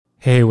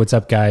Hey, what's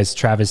up, guys?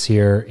 Travis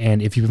here.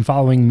 And if you've been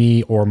following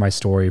me or my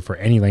story for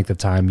any length of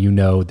time, you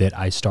know that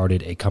I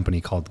started a company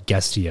called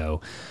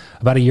Guestio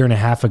about a year and a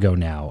half ago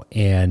now.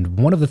 And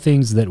one of the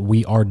things that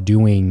we are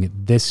doing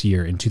this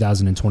year in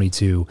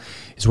 2022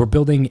 is we're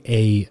building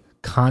a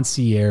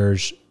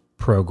concierge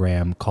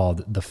program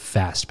called the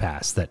Fast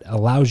Pass that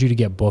allows you to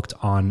get booked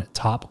on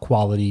top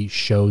quality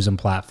shows and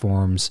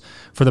platforms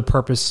for the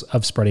purpose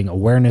of spreading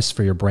awareness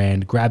for your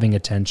brand, grabbing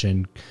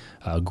attention,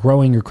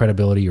 growing your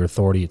credibility, your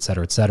authority, et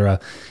cetera, et cetera.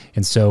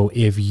 And so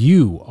if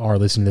you are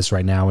listening to this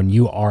right now and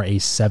you are a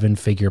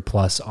 7-figure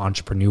plus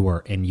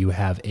entrepreneur and you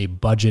have a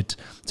budget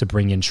to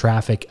bring in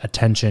traffic,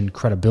 attention,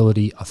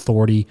 credibility,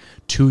 authority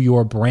to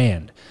your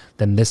brand,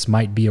 then this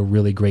might be a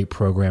really great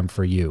program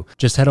for you.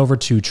 Just head over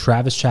to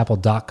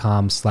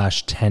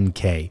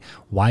travischappell.com/10K.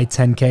 Why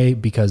 10K?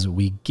 Because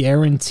we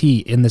guarantee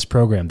in this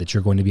program that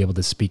you're going to be able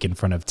to speak in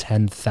front of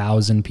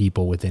 10,000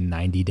 people within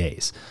 90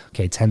 days.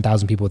 Okay,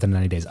 10,000 people within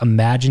 90 days.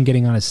 Imagine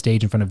getting on a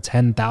stage in front of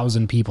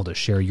 10,000 people to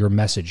share your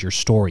message, your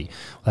story.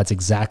 Well, that's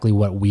exactly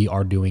what we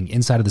are doing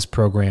inside of this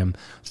program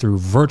through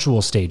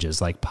virtual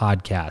stages like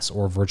podcasts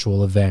or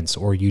virtual events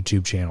or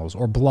YouTube channels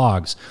or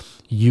blogs.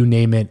 You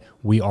name it,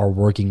 we are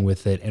working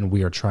with it, and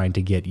we are trying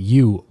to get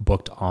you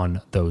booked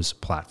on those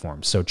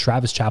platforms. So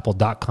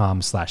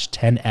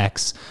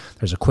travischappell.com/10X.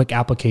 There's a quick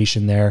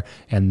application there,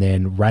 and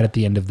then right at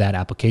the end of that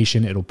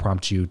application, it'll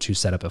prompt you to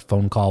set up a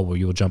phone call where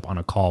you'll jump on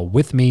a call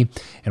with me,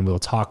 and we'll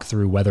talk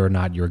through whether or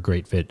not you're a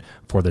great fit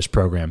for this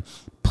program.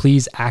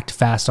 Please act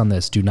fast on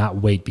this. Do not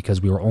wait,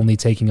 because we are only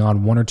taking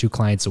on 1 or 2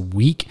 clients a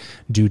week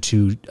due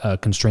to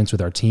constraints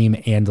with our team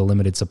and the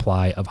limited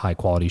supply of high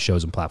quality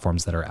shows and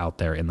platforms that are out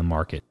there in the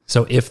market.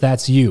 So if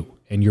that's you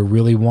and you're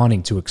really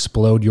wanting to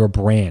explode your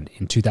brand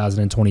in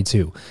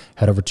 2022,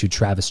 head over to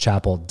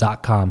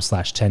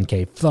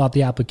travischappell.com/10K, fill out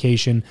the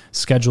application,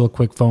 schedule a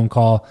quick phone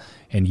call,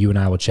 and you and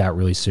I will chat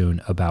really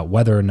soon about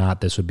whether or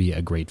not this would be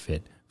a great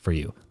fit for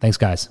you. Thanks,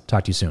 guys.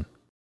 Talk to you soon.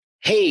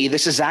 Hey,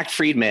 this is Zach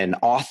Friedman,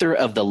 author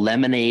of The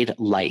Lemonade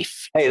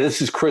Life. Hey,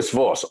 this is Chris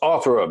Voss,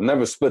 author of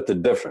Never Split the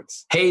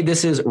Difference. Hey,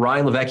 this is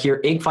Ryan Levesque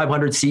here, Inc.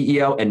 500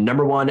 CEO and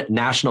 #1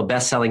 national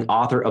best-selling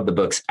author of the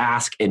books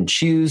Ask and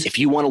Choose. If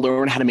you want to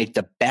learn how to make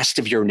the best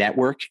of your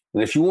network,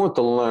 and if you want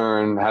to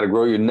learn how to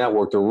grow your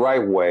network the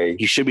right way,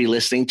 you should be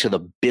listening to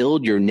the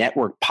Build Your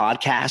Network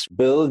podcast.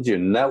 Build Your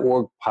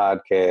Network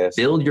podcast.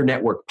 Build Your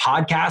Network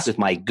podcast with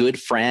my good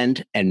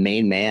friend and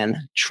main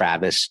man,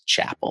 Travis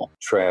Chappell.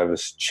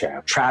 Travis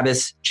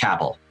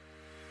Chappell.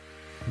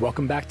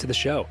 Welcome back to the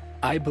show.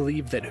 I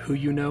believe that who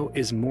you know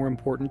is more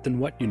important than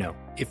what you know.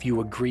 If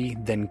you agree,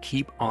 then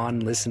keep on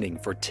listening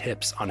for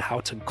tips on how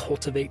to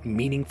cultivate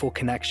meaningful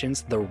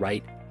connections the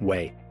right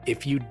way.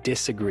 If you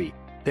disagree,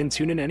 then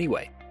tune in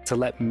anyway to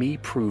let me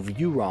prove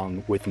you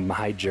wrong with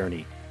my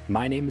journey.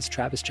 My name is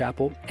Travis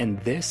Chappell, and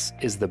this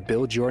is the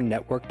Build Your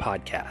Network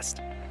podcast.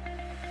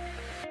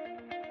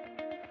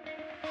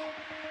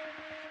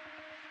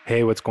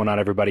 Hey, what's going on,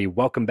 everybody?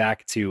 Welcome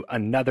back to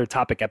another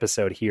topic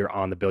episode here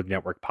on the Build Your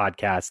Network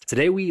podcast.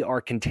 Today, we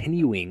are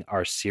continuing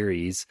our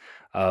series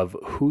of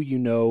who you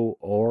know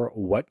or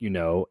what you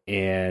know,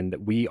 and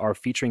we are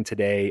featuring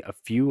today a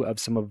few of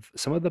some of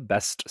the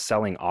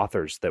best-selling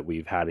authors that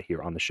we've had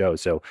here on the show.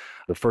 So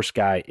the first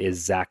guy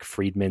is Zach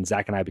Friedman.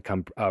 Zach and I have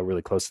become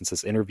really close since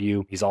this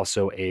interview. He's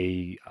also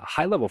a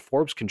high-level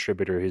Forbes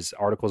contributor. His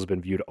articles have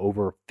been viewed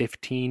over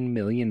 15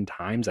 million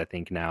times, I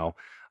think now.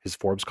 His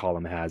Forbes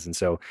column has. And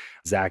so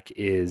Zach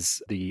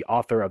is the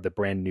author of the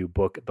brand new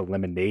book, The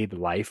Lemonade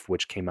Life,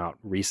 which came out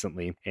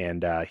recently.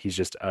 And he's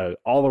just an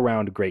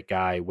all-around great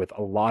guy with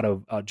a lot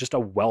of just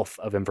a wealth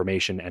of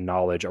information and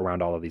knowledge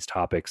around all of these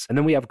topics. And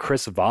then we have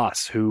Chris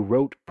Voss, who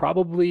wrote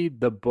probably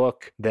the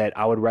book that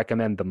I would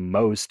recommend the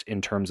most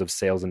in terms of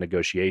sales and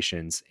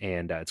negotiations.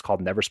 And it's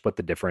called Never Split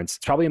the Difference.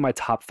 It's probably in my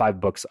top 5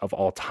 books of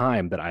all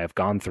time that I have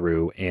gone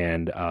through.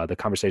 And the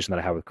conversation that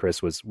I had with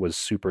Chris was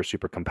super,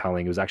 super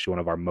compelling. It was actually one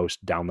of our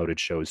most downloaded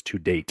shows to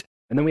date.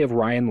 And then we have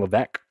Ryan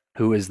Levesque,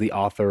 who is the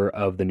author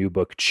of the new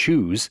book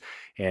Choose,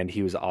 and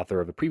he was the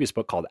author of a previous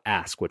book called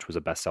Ask, which was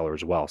a bestseller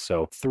as well.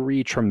 So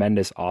 3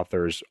 tremendous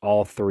authors,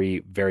 all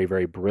 3 very,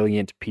 very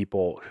brilliant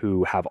people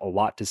who have a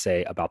lot to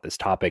say about this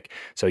topic.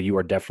 So you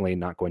are definitely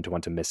not going to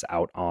want to miss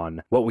out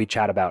on what we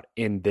chat about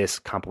in this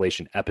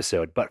compilation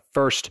episode. But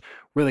first,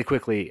 really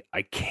quickly,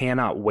 I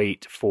cannot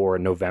wait for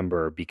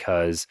November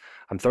because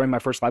I'm throwing my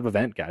first live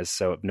event, guys.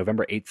 So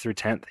November 8th through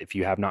 10th, if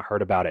you have not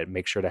heard about it,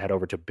 make sure to head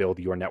over to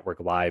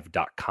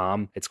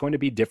buildyournetworklive.com. It's going to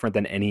be different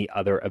than any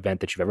other event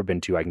that you've ever been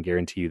to. I can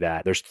guarantee you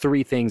that. There's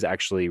 3 things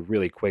actually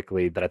really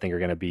quickly that I think are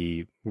going to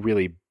be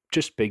really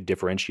just big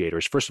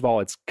differentiators. First of all,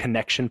 it's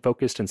connection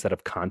focused instead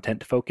of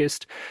content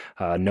focused.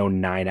 No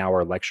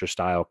 9-hour lecture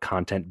style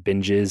content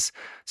binges.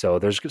 So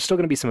there's still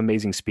going to be some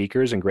amazing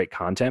speakers and great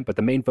content, but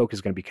the main focus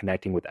is going to be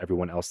connecting with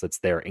everyone else that's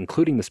there,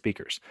 including the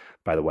speakers,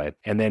 by the way.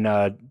 And then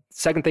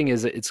second thing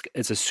is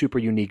it's a super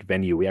unique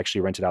venue. We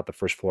actually rented out the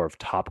first floor of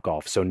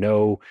Topgolf. So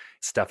no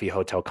stuffy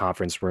hotel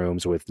conference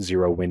rooms with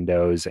 0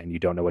 windows and you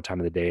don't know what time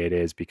of the day it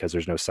is because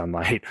there's no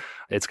sunlight.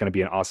 It's going to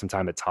be an awesome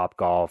time at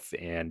Topgolf,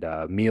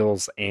 and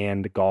meals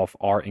and golf golf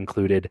are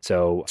included.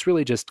 So it's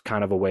really just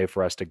kind of a way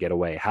for us to get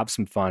away, have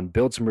some fun,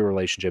 build some real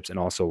relationships, and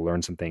also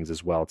learn some things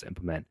as well to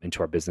implement into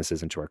our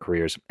businesses, into our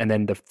careers. And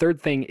then the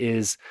third thing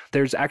is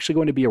there's actually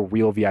going to be a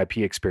real VIP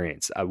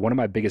experience. One of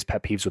my biggest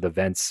pet peeves with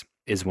events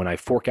is when I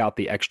fork out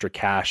the extra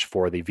cash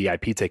for the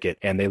VIP ticket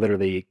and they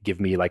literally give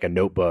me like a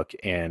notebook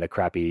and a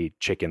crappy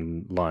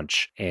chicken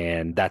lunch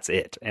and that's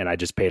it. And I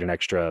just paid an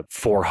extra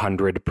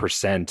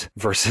 400%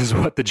 versus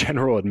what the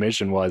general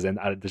admission was. And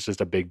it's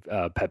just a big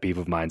pet peeve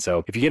of mine.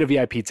 So if you get a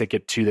VIP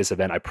ticket to this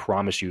event, I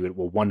promise you it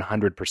will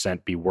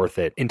 100% be worth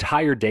it.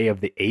 Entire day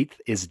of the 8th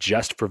is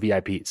just for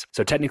VIPs.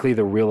 So technically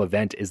the real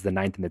event is the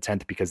 9th and the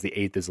 10th because the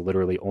 8th is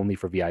literally only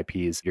for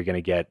VIPs. You're going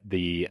to get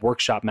the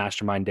workshop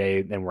mastermind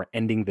day. Then we're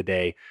ending the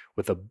day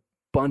with a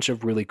bunch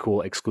of really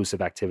cool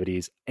exclusive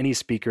activities. Any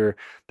speaker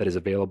that is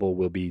available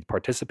will be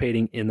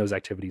participating in those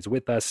activities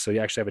with us. So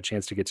you actually have a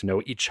chance to get to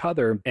know each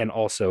other and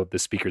also the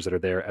speakers that are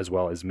there, as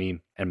well as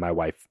me and my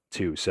wife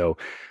too. So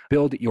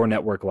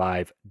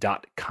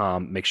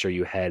buildyournetworklive.com. Make sure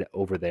you head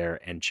over there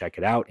and check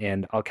it out.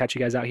 And I'll catch you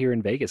guys out here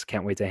in Vegas.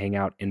 Can't wait to hang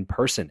out in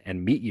person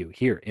and meet you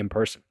here in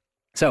person.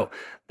 So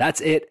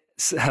that's it.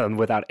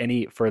 Without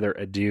any further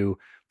ado,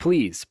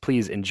 please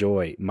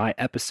enjoy my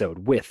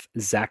episode with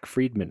Zach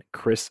Friedman,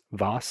 Chris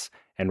Voss,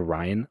 and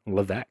Ryan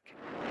Levesque.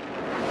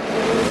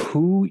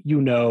 Who you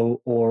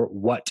know or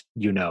what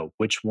you know,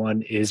 which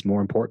one is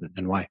more important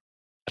and why?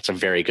 That's a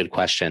very good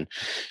question.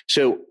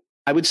 So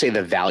I would say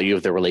the value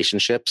of the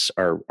relationships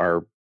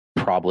are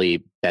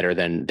probably better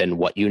than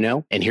what you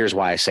know. And here's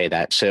why I say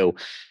that. So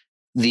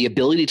the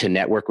ability to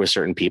network with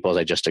certain people, as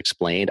I just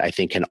explained, I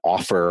think can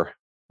offer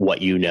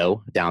what you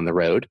know down the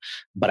road.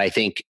 But I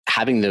think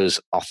having those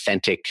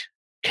authentic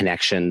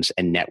connections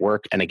and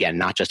network, and again,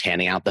 not just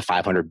handing out the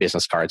 500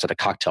 business cards at a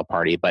cocktail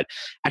party, but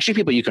actually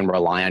people you can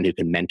rely on who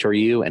can mentor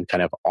you and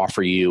kind of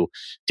offer you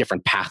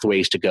different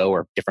pathways to go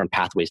or different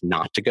pathways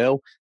not to go.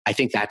 I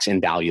think that's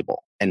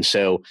invaluable. And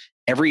so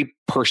every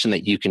person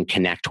that you can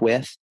connect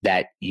with,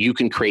 that you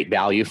can create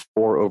value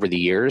for over the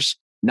years,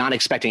 not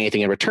expecting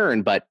anything in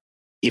return, but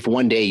if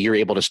one day you're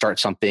able to start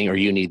something or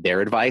you need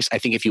their advice, I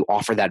think if you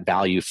offer that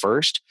value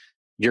first,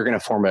 you're going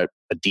to form a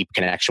deep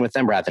connection with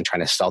them rather than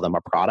trying to sell them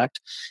a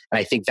product. And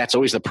I think that's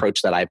always the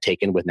approach that I've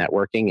taken with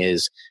networking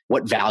is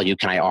what value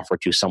can I offer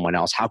to someone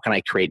else? How can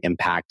I create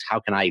impact? How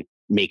can I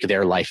make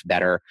their life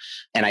better?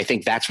 And I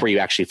think that's where you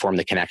actually form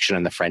the connection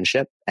and the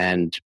friendship.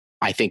 And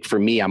I think for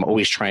me, I'm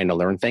always trying to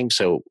learn things.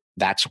 So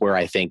that's where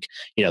I think,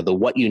 the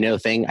what you know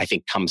thing, I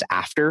think comes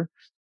after.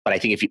 But I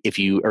think if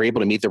you are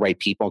able to meet the right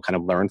people and kind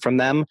of learn from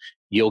them,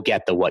 you'll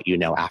get the what you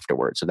know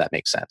afterwards. So that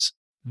makes sense.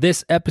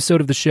 This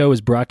episode of the show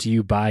is brought to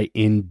you by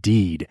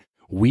Indeed.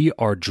 We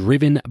are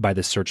driven by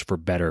the search for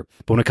better.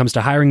 But when it comes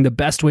to hiring, the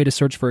best way to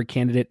search for a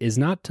candidate is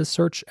not to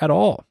search at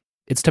all.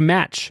 It's to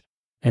match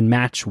and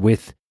match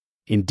with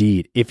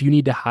Indeed. If you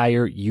need to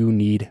hire, you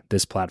need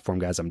this platform,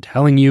 guys. I'm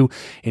telling you,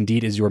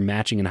 Indeed is your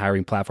matching and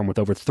hiring platform with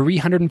over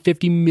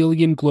 350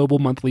 million global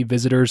monthly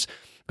visitors,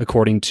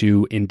 according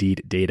to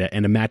Indeed data,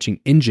 and a matching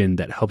engine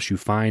that helps you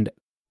find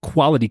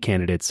quality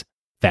candidates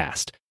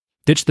fast.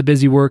 Ditch the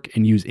busy work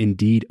and use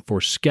Indeed for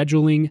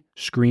scheduling,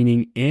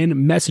 screening, and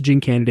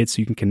messaging candidates so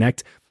you can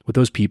connect with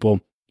those people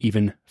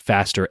even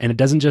faster. And it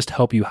doesn't just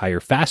help you hire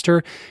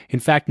faster. In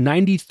fact,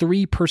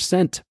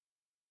 93%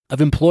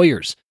 of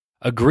employers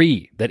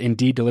agree that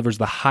Indeed delivers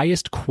the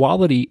highest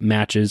quality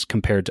matches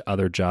compared to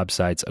other job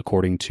sites,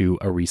 according to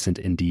a recent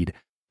Indeed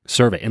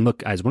survey. And look,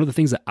 guys, one of the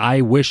things that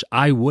I wish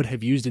I would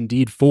have used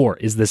Indeed for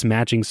is this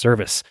matching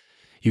service.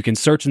 You can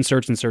search and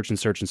search and search and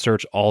search and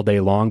search all day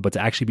long, but to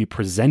actually be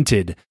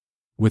presented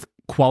with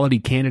quality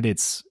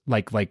candidates,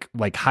 like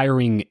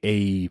hiring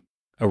a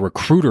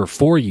recruiter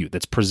for you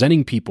that's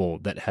presenting people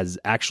that has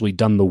actually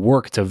done the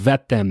work to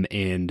vet them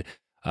and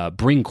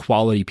bring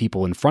quality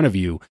people in front of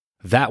you,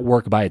 that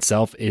work by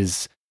itself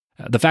is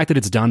the fact that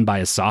it's done by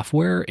a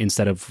software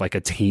instead of like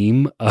a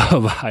team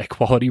of high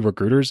quality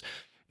recruiters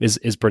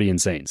is pretty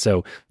insane.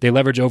 So they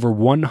leverage over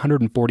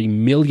 140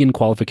 million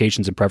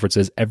qualifications and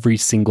preferences every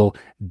single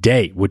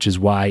day, which is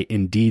why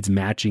Indeed's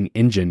matching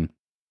engine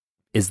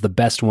is the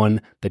best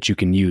one that you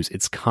can use.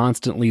 It's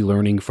constantly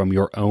learning from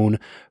your own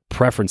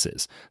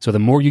preferences. So the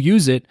more you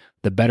use it,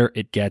 the better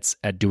it gets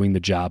at doing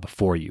the job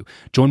for you.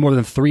 Join more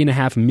than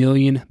 3.5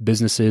 million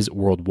businesses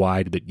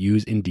worldwide that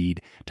use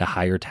Indeed to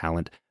hire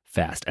talent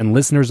fast. And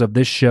listeners of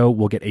this show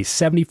will get a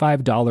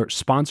 $75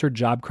 sponsored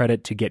job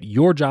credit to get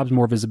your jobs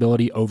more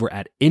visibility over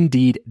at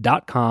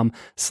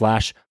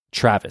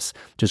Indeed.com/Travis.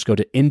 Just go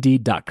to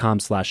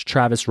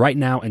Indeed.com/Travis right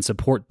now and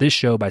support this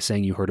show by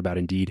saying you heard about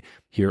Indeed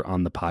here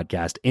on the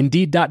podcast.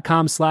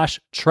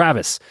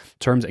 Indeed.com/Travis.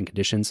 Terms and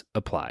conditions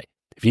apply.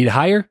 If you need to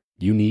hire,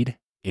 you need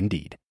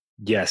Indeed.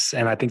 Yes,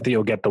 and I think that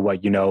you'll get the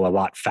what you know a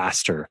lot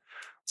faster.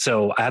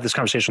 So I have this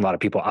conversation with a lot of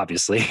people,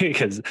 obviously,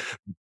 because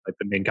like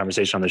the main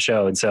conversation on the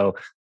show. And so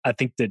I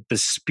think that the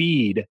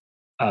speed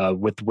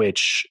with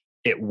which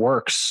it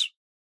works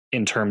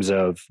in terms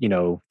of,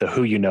 the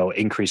who you know,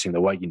 increasing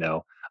the what you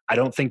know, I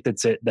don't think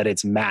that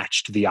it's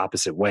matched the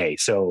opposite way.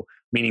 So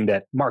meaning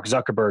that Mark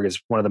Zuckerberg is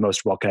one of the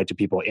most well-connected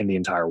people in the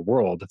entire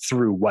world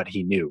through what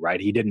he knew, right?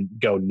 He didn't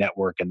go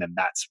network and then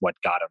that's what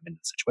got him in the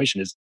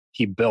situation. Is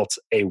he built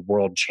a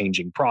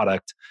world-changing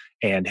product,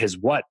 and his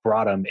what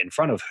brought him in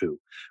front of who.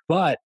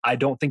 But I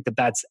don't think that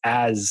that's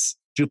as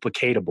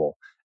duplicatable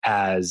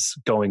as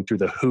going through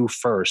the who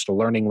first,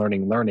 learning,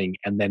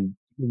 and then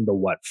the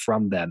what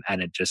from them.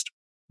 And it just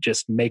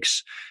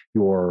makes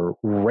your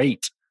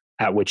rate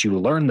at which you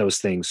learn those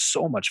things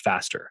so much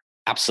faster.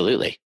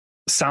 Absolutely.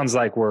 Sounds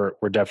like we're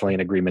definitely in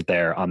agreement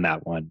there on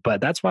that one.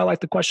 But that's why I like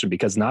the question,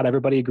 because not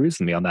everybody agrees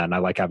with me on that, and I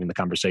like having the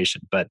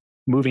conversation. But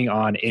moving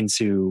on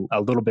into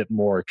a little bit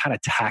more kind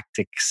of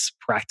tactics,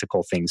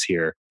 practical things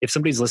here. If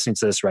somebody's listening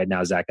to this right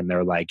now, Zach, and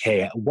they're like,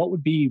 hey, what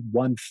would be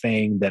one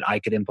thing that I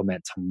could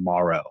implement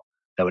tomorrow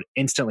that would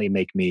instantly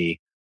make me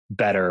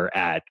better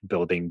at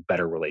building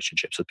better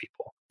relationships with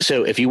people?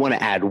 So if you want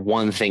to add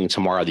one thing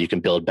tomorrow that you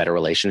can build better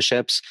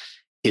relationships,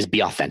 is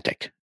be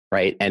authentic,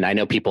 right? And I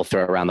know people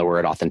throw around the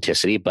word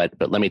authenticity, but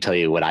let me tell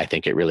you what I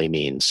think it really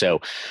means. So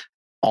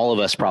all of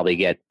us probably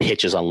get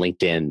pitches on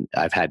LinkedIn.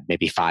 I've had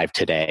maybe 5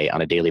 today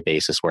on a daily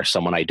basis where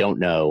someone I don't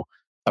know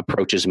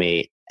approaches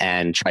me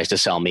and tries to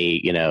sell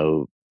me,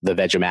 the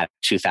Vegemat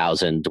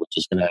 2000, which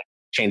is going to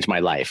change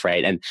my life,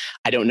 right? And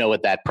I don't know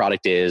what that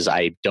product is.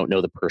 I don't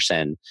know the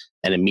person.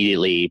 And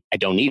immediately I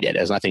don't need it. It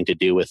has nothing to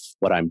do with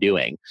what I'm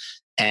doing.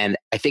 And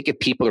I think if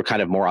people are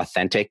kind of more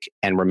authentic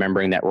and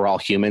remembering that we're all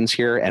humans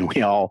here and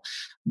we all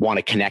want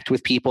to connect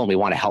with people and we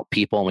want to help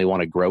people and we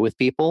want to grow with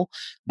people.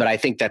 But I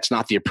think that's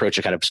not the approach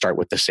to kind of start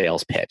with the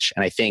sales pitch.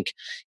 And I think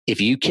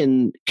if you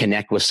can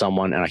connect with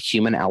someone on a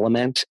human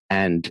element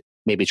and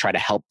maybe try to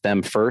help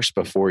them first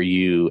before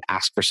you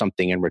ask for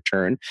something in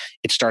return,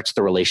 it starts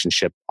the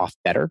relationship off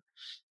better.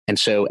 And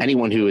so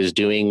anyone who is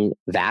doing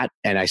that,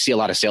 and I see a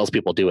lot of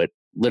salespeople do it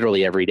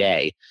literally every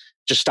day,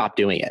 just stop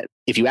doing it.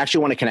 If you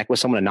actually want to connect with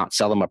someone and not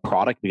sell them a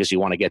product because you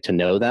want to get to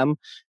know them,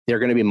 they're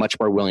going to be much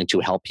more willing to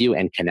help you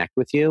and connect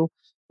with you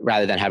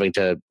rather than having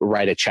to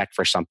write a check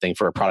for something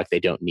for a product they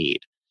don't need.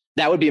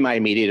 That would be my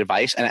immediate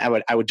advice.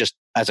 And I would just,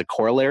 as a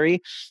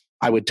corollary,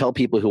 I would tell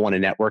people who want to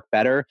network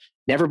better,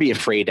 never be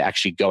afraid to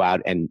actually go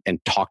out and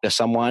talk to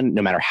someone,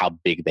 no matter how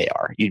big they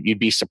are. You'd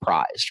be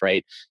surprised,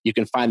 right? You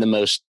can find the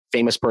most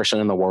famous person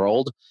in the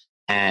world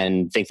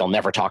and think they'll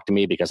never talk to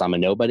me because I'm a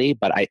nobody.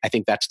 But I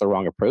think that's the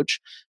wrong approach.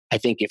 I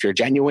think if you're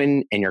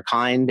genuine and you're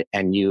kind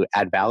and you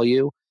add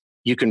value,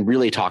 you can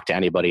really talk to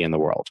anybody in the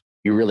world.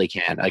 You really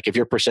can. Like if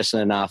you're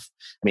persistent enough,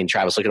 I mean,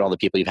 Travis, look at all the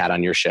people you've had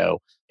on your show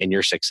and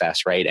your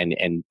success, right?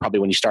 And probably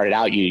when you started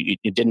out, you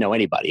didn't know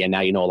anybody, and now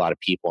you know a lot of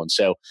people. And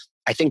so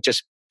I think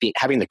just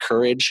having the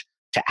courage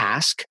to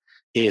ask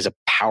is a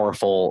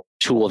powerful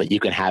tool that you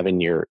can have in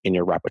your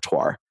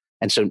repertoire.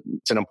 And so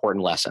it's an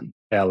important lesson.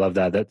 Yeah, I love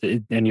that.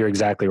 And you're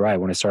exactly right.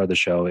 When I started the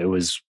show, it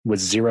was with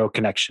zero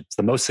connections.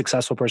 The most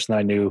successful person that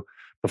I knew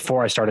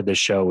before I started this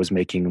show was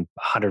making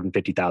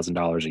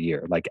 $150,000 a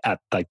year, like at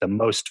like the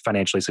most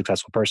financially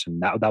successful person.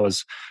 That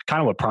was kind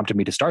of what prompted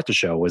me to start the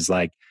show, was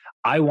like,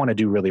 I want to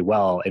do really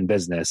well in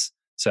business.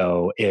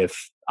 So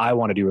if I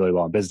want to do really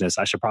well in business,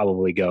 I should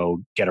probably go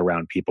get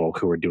around people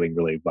who are doing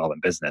really well in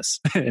business.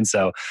 And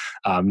so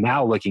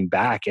now looking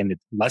back, and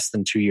less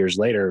than 2 years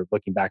later,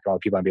 looking back at all the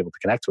people I'm able to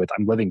connect with,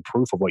 I'm living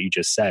proof of what you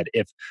just said.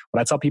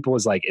 What I tell people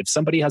is like, if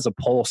somebody has a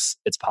pulse,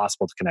 it's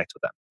possible to connect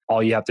with them.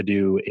 All you have to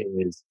do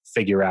is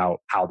figure out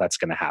how that's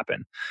going to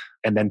happen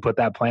and then put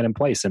that plan in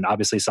place. And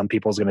obviously some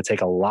people is going to take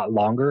a lot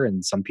longer,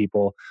 and some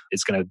people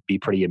it's going to be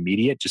pretty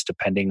immediate, just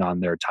depending on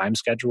their time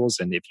schedules.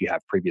 And if you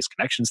have previous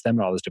connections to them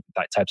and all those different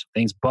types of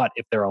things. But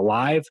if they're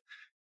alive,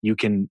 you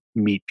can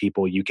meet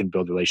people, you can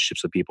build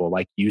relationships with people,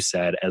 like you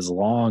said, as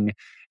long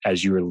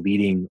as you're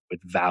leading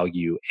with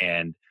value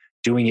and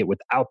doing it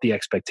without the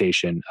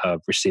expectation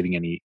of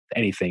receiving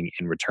anything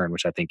in return,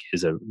 which I think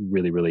is a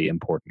really, really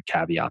important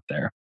caveat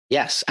there.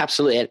 Yes,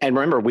 absolutely. And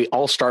remember, we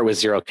all start with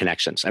zero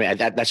connections. I mean,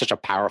 that's such a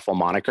powerful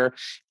moniker.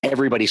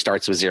 Everybody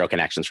starts with zero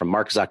connections, from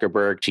Mark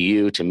Zuckerberg to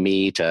you, to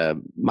me, to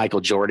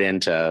Michael Jordan,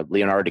 to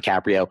Leonardo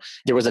DiCaprio.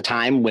 There was a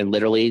time when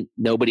literally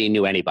nobody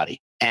knew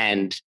anybody.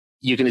 And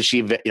you can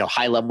achieve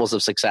high levels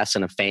of success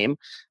and of fame,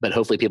 but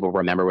hopefully people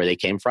remember where they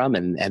came from,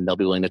 and they'll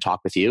be willing to talk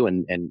with you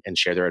and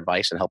share their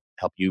advice and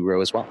help you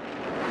grow as well.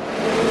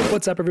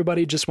 What's up,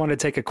 everybody? Just wanted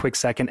to take a quick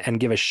second and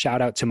give a shout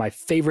out to my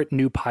favorite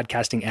new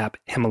podcasting app,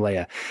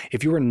 Himalaya.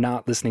 If you are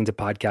not listening to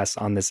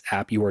podcasts on this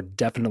app, you are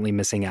definitely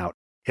missing out.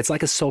 It's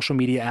like a social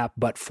media app,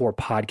 but for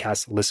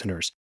podcast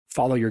listeners.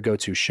 Follow your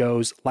go-to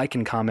shows, like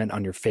and comment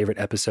on your favorite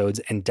episodes,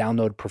 and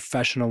download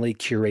professionally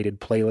curated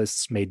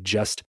playlists made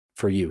just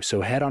for you.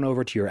 So head on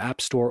over to your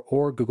App Store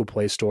or Google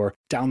Play Store,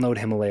 download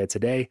Himalaya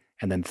today,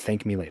 and then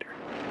thank me later.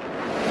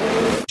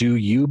 Do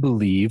you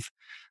believe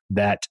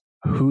that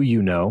who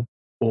you know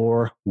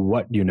or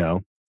what you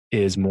know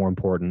is more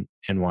important,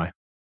 and why?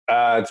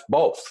 It's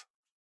both.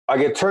 I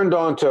get turned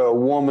on to a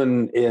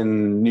woman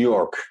in New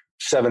York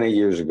 7-8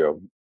 years ago.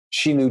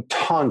 She knew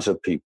tons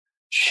of people.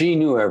 She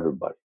knew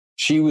everybody.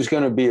 She was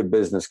going to be a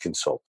business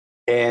consultant.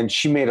 And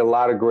she made a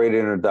lot of great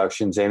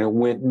introductions and it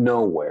went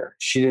nowhere.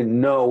 She didn't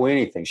know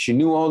anything. She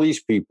knew all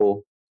these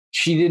people.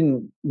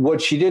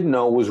 What she didn't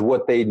know was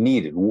what they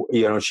needed.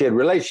 She had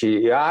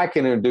relationships. Yeah, I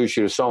can introduce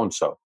you to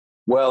so-and-so.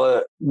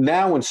 Well,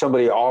 now when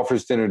somebody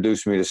offers to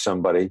introduce me to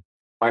somebody,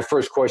 my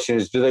first question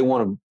is, do they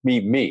want to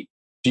meet me?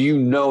 Do you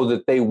know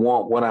that they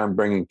want what I'm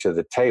bringing to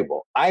the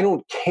table? I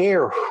don't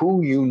care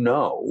who you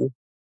know,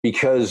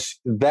 because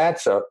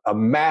that's a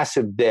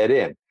massive dead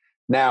end.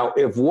 Now,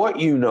 if what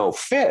you know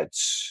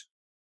fits,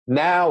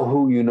 now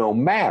who you know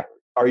matters.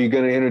 Are you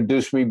going to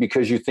introduce me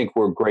because you think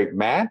we're a great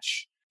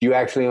match? Do you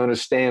actually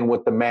understand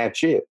what the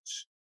match is?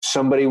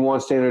 Somebody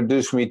wants to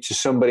introduce me to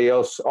somebody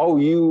else. Oh,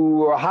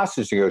 you are a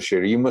hostage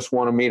negotiator. You must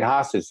want to meet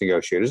hostage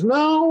negotiators.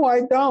 No,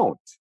 I don't.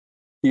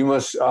 You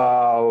must,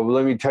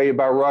 let me tell you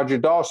about Roger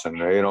Dawson.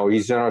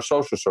 He's in our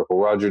social circle.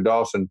 Roger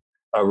Dawson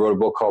wrote a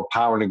book called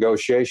Power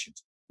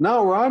Negotiations.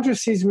 No, Roger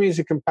sees me as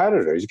a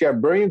competitor. He's got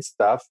brilliant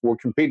stuff. We're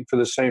competing for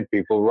the same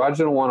people.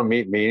 Roger don't want to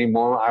meet me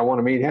anymore. I want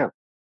to meet him.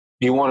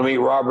 You want to meet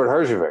Robert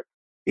Herjavec.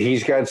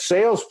 He's got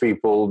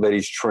salespeople that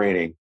he's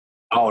training.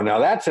 Oh, now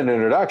that's an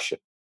introduction.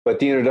 But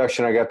the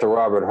introduction I got to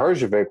Robert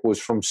Herjavec was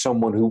from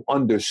someone who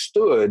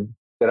understood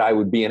that I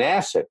would be an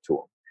asset to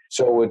him.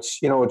 So it's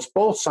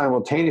both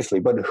simultaneously,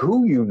 but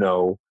who you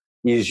know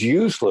is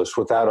useless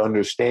without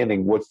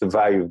understanding what's the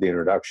value of the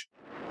introduction.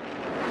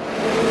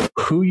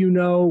 Who you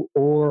know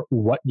or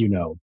what you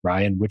know,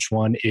 Ryan, which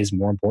one is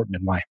more important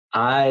and why?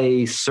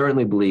 I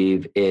certainly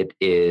believe it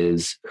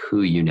is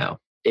who you know.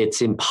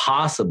 It's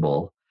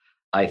impossible,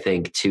 I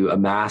think, to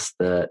amass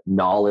the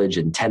knowledge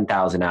and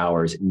 10,000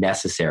 hours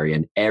necessary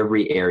in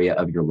every area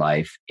of your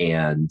life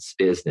and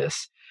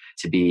business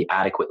to be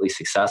adequately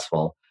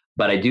successful.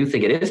 But I do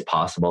think it is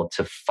possible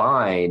to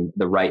find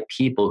the right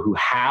people who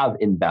have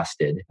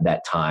invested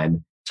that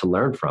time to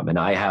learn from. And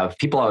I have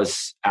people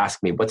always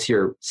ask me, what's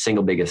your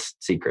single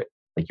biggest secret?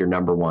 Like your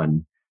number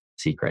one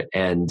secret.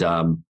 And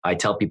I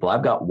tell people,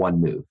 I've got one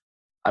move.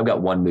 I've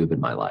got one move in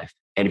my life.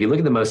 And if you look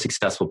at the most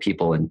successful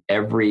people in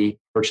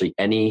virtually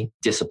any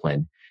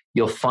discipline,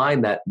 you'll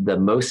find that the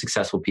most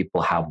successful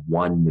people have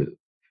one move.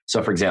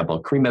 So for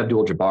example, Kareem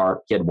Abdul-Jabbar,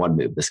 he had one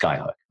move, the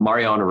skyhook.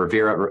 Mariano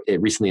Rivera,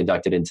 recently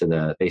inducted into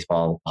the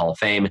Baseball Hall of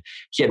Fame,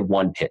 he had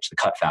one pitch, the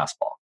cut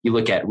fastball. You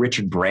look at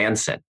Richard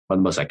Branson, one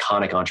of the most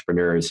iconic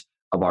entrepreneurs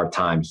of our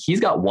time. He's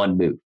got one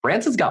move.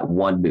 Branson's got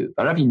one move.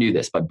 I don't know if you knew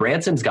this, but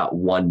Branson's got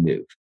one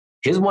move.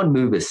 His one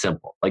move is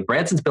simple. Like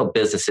Branson's built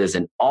businesses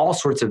in all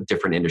sorts of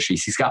different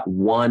industries. He's got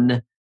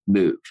one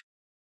move.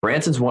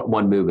 Branson's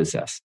one move is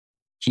this.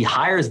 He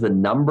hires the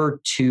number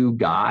 2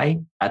 guy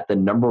at the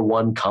number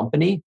 1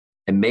 company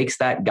and makes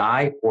that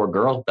guy or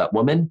girl, that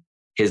woman,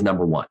 his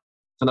number 1.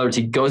 So in other words,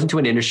 he goes into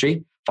an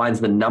industry,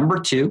 finds the number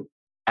 2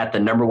 at the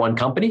number 1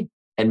 company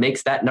and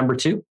makes that number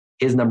 2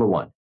 his number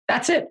 1.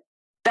 That's it.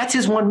 That's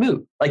his one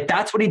move. Like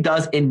that's what he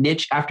does in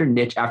niche after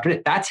niche after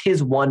niche. That's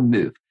his one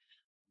move.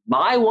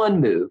 My one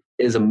move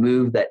is a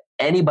move that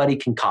anybody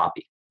can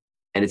copy.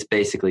 And it's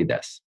basically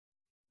this.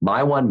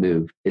 My one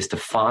move is to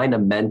find a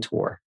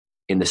mentor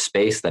in the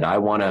space that I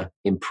want to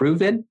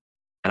improve in,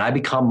 and I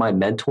become my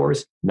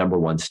mentor's number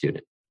 1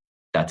 student.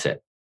 That's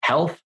it.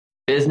 Health,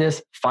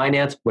 business,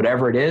 finance,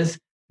 whatever it is,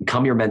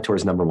 become your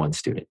mentor's number 1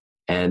 student.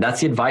 And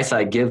that's the advice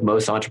I give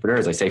most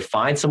entrepreneurs. I say,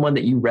 find someone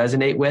that you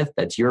resonate with,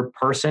 that's your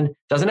person.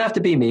 Doesn't have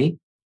to be me.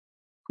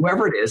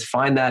 Whoever it is,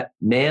 find that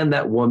man,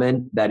 that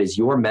woman that is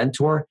your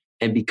mentor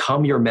and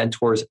become your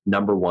mentor's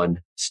number 1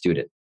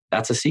 student.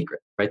 That's a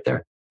secret right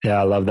there. Yeah,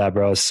 I love that,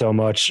 bro, so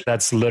much.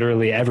 That's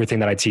literally everything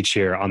that I teach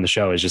here on the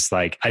show is just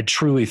like, I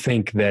truly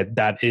think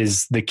that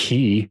is the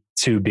key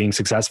to being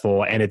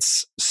successful. And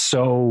it's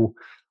so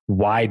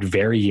wide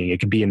varying.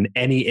 It could be in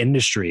any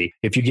industry.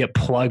 If you get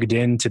plugged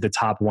into the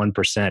top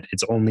 1%,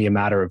 it's only a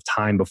matter of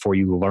time before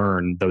you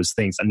learn those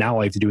things. And now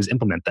all you have to do is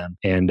implement them.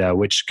 And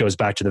which goes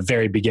back to the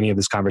very beginning of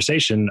this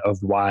conversation of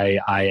why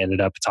I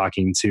ended up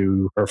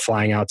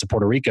flying out to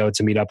Puerto Rico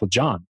to meet up with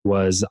John,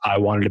 was I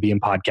wanted to be in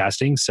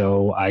podcasting.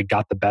 So I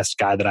got the best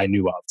guy that I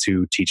knew of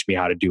to teach me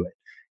how to do it.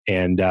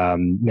 And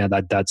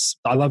that's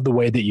I love the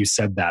way that you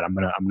said that. I'm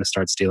gonna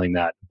start stealing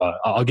that. But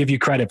I'll give you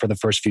credit for the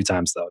first few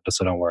times though,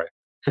 so don't worry.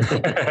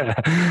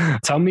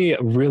 Tell me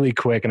really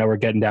quick, I know we're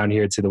getting down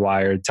here to the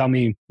wire. Tell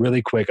me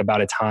really quick about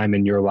a time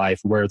in your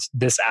life where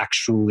this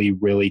actually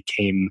really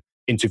came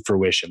into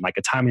fruition, like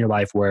a time in your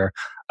life where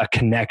a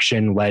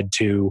connection led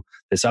to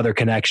this other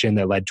connection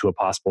that led to a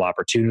possible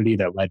opportunity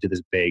that led to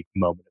this big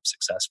moment of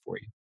success for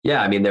you.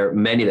 Yeah, I mean, there are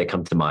many that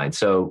come to mind.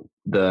 So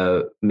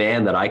the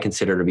man that I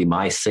consider to be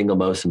my single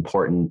most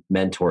important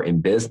mentor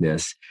in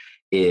business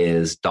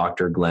is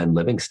Dr. Glenn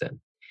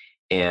Livingston.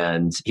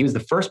 And he was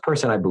the first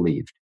person I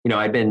believed.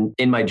 I'd been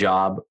in my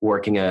job,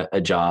 working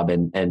a job,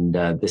 and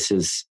this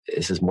is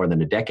more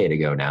than a decade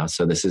ago now.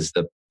 So this is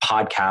the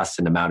podcast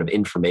and amount of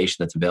information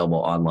that's available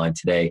online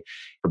today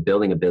for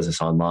building a business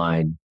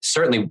online.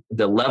 Certainly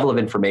the level of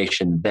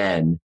information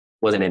then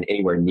wasn't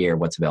anywhere near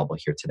what's available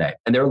here today.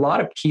 And there are a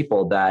lot of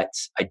people that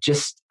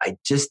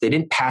they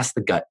didn't pass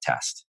the gut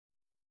test.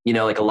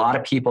 Like a lot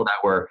of people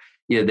that were,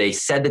 they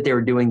said that they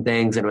were doing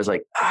things, and it was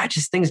like,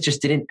 things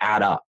just didn't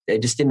add up. I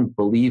just didn't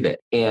believe it.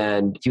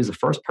 And he was the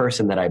first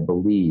person that I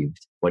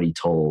believed what he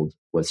told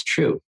was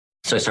true.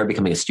 So I started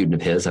becoming a student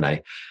of his, and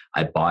I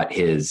bought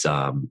his,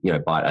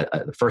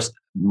 the first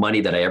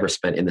money that I ever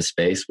spent in the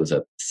space was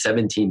a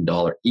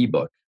 $17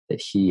 ebook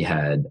that he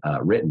had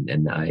written.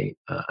 And I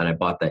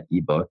bought that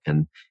ebook,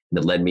 and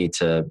it led me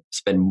to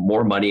spend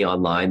more money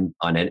online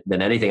on it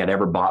than anything I'd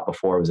ever bought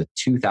before. It was a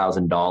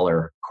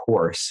 $2,000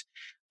 course.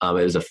 It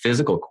was a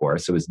physical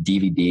course. It was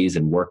DVDs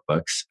and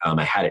workbooks.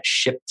 I had it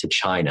shipped to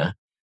China.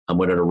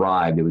 When it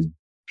arrived, it was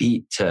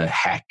beat to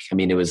heck. I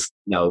mean, it was,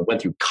 it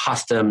went through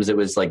customs. It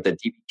was like the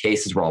DVD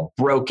cases were all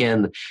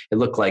broken. It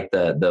looked like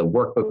the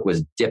workbook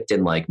was dipped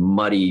in like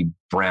muddy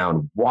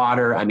brown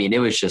water. I mean, it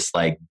was just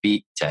like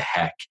beat to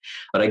heck.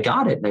 But I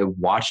got it, and I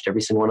watched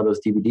every single one of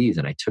those DVDs,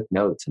 and I took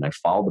notes, and I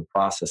followed the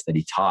process that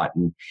he taught,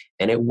 and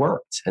it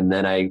worked. And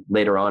then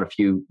later on, a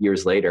few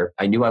years later,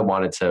 I knew I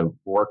wanted to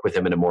work with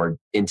him in a more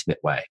intimate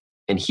way.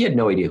 And he had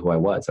no idea who I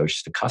was. I was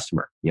just a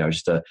customer,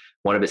 just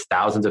one of his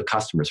thousands of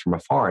customers from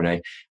afar.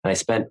 And I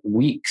spent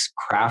weeks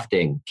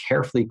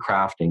carefully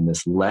crafting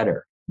this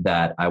letter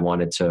that I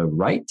wanted to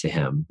write to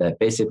him that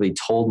basically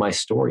told my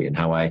story and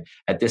how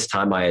at this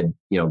time I had,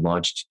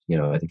 launched,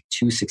 I think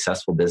 2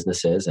 successful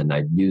businesses, and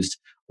I'd used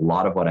a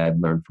lot of what I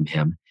had learned from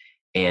him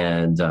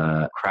and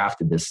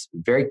crafted this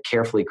very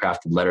carefully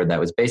crafted letter that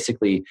was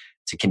basically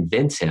to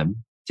convince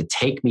him to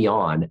take me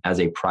on as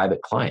a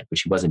private client,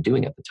 which he wasn't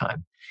doing at the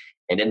time.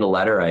 And in the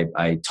letter,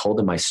 I told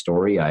him my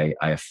story. I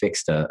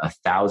affixed a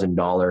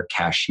 $1,000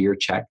 cashier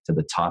check to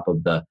the top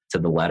of the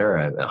letter,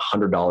 a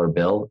 $100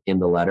 bill in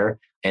the letter.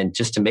 And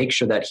just to make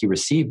sure that he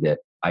received it,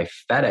 I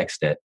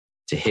FedExed it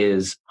to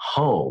his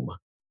home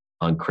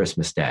on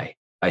Christmas Day.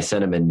 I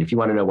sent him, and if you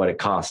want to know what it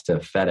costs to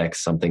FedEx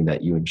something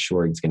that you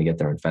ensure is going to get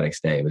there on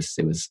FedEx Day,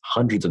 it was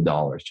hundreds of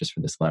dollars just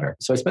for this letter.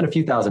 So I spent a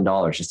few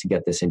 $1,000s just to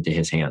get this into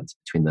his hands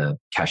between the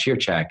cashier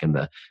check and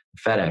the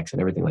FedEx and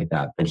everything like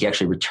that. And he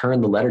actually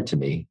returned the letter to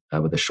me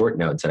with a short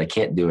note and said, I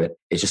can't do it.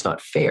 It's just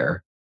not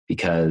fair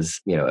because,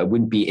 it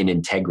wouldn't be in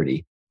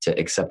integrity to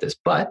accept this.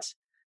 But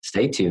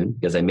stay tuned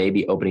because I may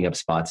be opening up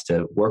spots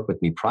to work with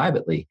me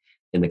privately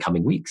in the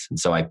coming weeks. And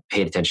so I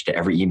paid attention to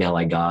every email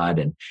I got.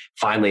 And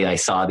finally, I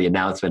saw the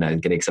announcement I was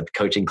going to accept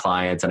coaching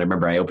clients. And I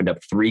remember I opened up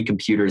 3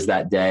 computers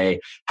that day,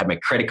 had my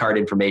credit card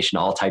information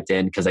all typed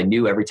in because I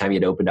knew every time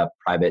you'd opened up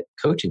private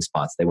coaching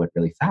spots, they went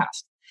really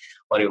fast.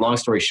 Well, long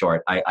story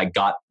short, I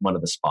got one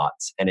of the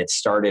spots, and it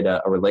started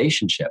a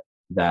relationship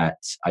that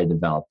I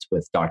developed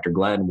with Dr.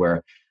 Glenn,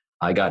 where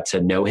I got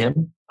to know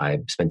him. I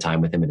spent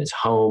time with him in his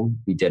home.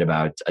 We did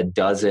about a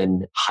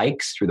dozen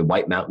hikes through the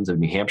White Mountains of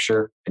New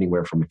Hampshire,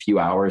 anywhere from a few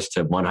hours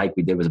to one hike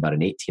we did was about an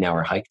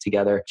 18-hour hike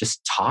together,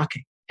 just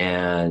talking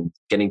and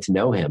getting to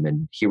know him.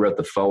 And he wrote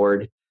the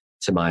foreword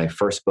to my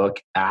first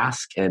book,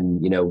 Ask,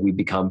 and we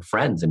become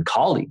friends and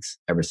colleagues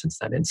ever since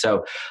then. And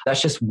so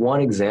that's just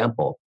one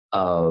example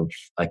of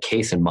a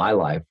case in my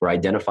life where I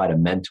identified a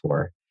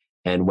mentor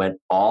and went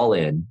all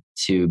in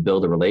to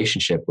build a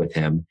relationship with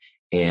him.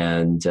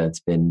 And it's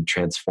been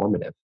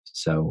transformative.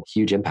 So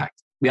huge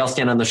impact. We all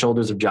stand on the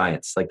shoulders of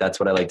giants. Like that's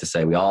what I like to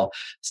say. We all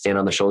stand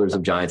on the shoulders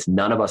of giants.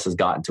 None of us has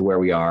gotten to where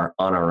we are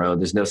on our own.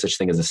 There's no such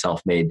thing as a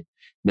self-made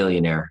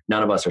millionaire.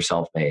 None of us are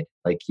self-made.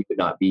 Like you would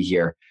not be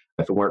here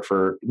if it weren't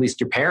for at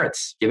least your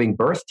parents giving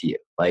birth to you.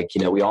 Like,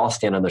 we all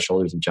stand on the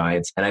shoulders of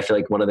giants. And I feel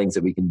like one of the things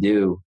that we can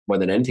do more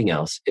than anything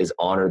else is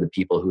honor the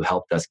people who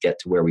helped us get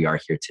to where we are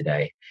here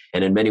today.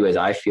 And in many ways,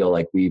 I feel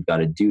like we've got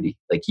a duty.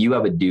 Like you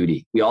have a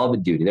duty. We all have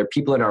a duty. There are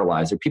people in our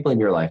lives, there are people in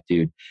your life,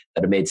 dude,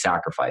 that have made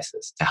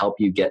sacrifices to help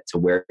you get to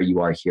where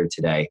you are here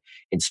today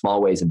in small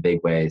ways and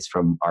big ways,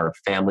 from our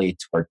family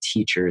to our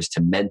teachers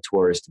to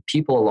mentors to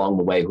people along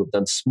the way who have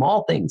done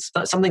small things,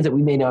 some things that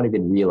we may not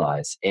even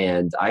realize.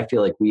 And I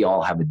feel like we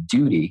all have a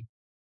duty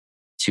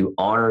to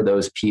honor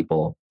those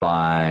people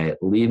by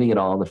leaving it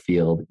all in the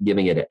field,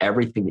 giving it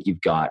everything that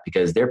you've got,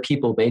 because their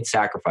people made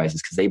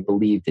sacrifices because they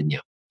believed in you.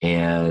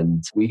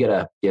 And we got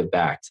to give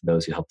back to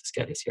those who helped us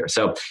get us here.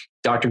 So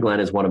Dr.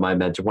 Glenn is one of my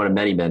mentors, one of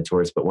many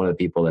mentors, but one of the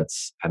people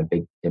that's had a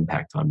big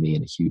impact on me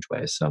in a huge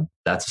way. So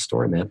that's a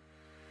story, man.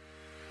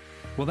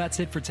 Well, that's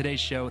it for today's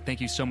show.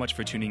 Thank you so much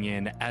for tuning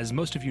in. As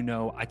most of you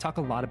know, I talk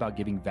a lot about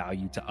giving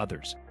value to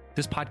others.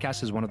 This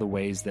podcast is one of the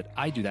ways that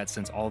I do that,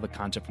 since all the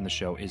content from the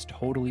show is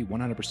totally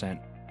 100%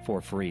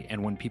 for free.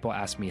 And when people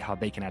ask me how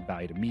they can add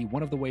value to me,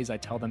 one of the ways I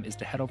tell them is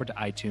to head over to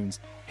iTunes,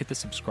 hit the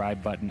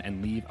subscribe button,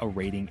 and leave a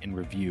rating and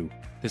review.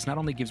 This not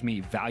only gives me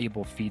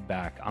valuable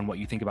feedback on what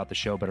you think about the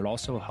show, but it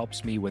also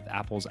helps me with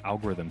Apple's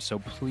algorithm. So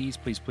please,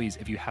 please, please,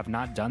 if you have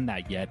not done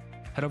that yet,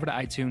 head over to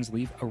iTunes,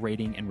 leave a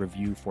rating and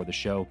review for the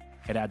show.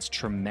 It adds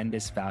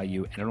tremendous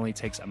value, and it only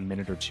takes a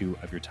minute or 2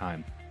 of your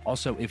time.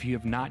 Also, if you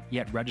have not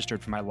yet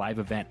registered for my live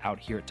event out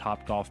here at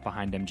Topgolf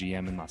behind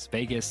MGM in Las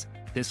Vegas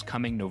this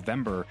coming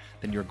November,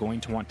 then you're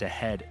going to want to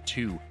head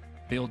to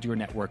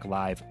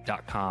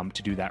buildyournetworklive.com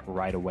to do that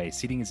right away.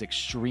 Seating is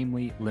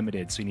extremely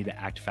limited, so you need to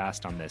act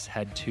fast on this.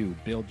 Head to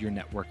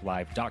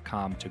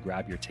buildyournetworklive.com to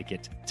grab your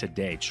ticket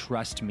today.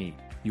 Trust me,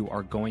 you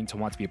are going to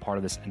want to be a part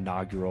of this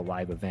inaugural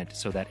live event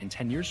so that in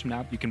 10 years from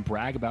now, you can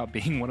brag about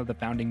being one of the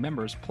founding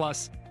members.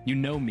 Plus, you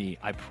know me,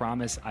 I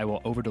promise I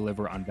will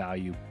over-deliver on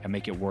value and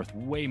make it worth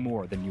way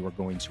more than you are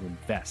going to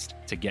invest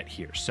to get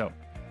here. So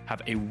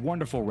have a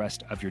wonderful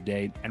rest of your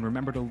day, and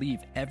remember to leave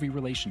every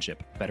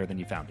relationship better than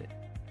you found it.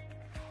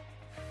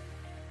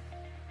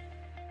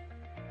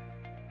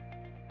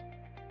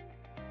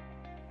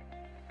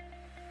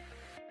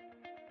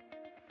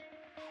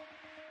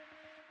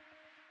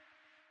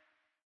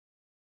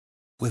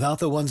 Without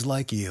the ones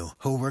like you,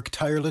 who work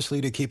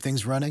tirelessly to keep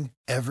things running,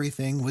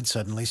 everything would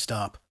suddenly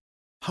stop.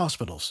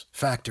 Hospitals,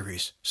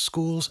 factories,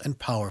 schools, and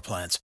power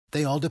plants,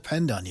 they all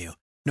depend on you.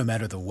 No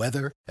matter the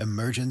weather,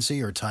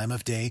 emergency, or time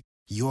of day,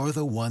 you're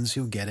the ones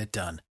who get it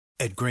done.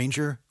 At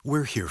Grainger,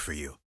 we're here for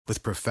you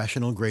with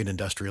professional-grade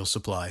industrial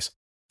supplies.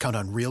 Count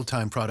on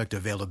real-time product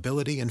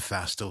availability and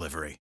fast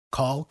delivery.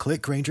 Call,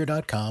 click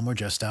Grainger.com, or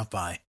just stop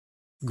by.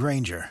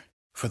 Grainger,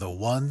 for the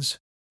ones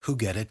who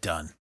get it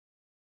done.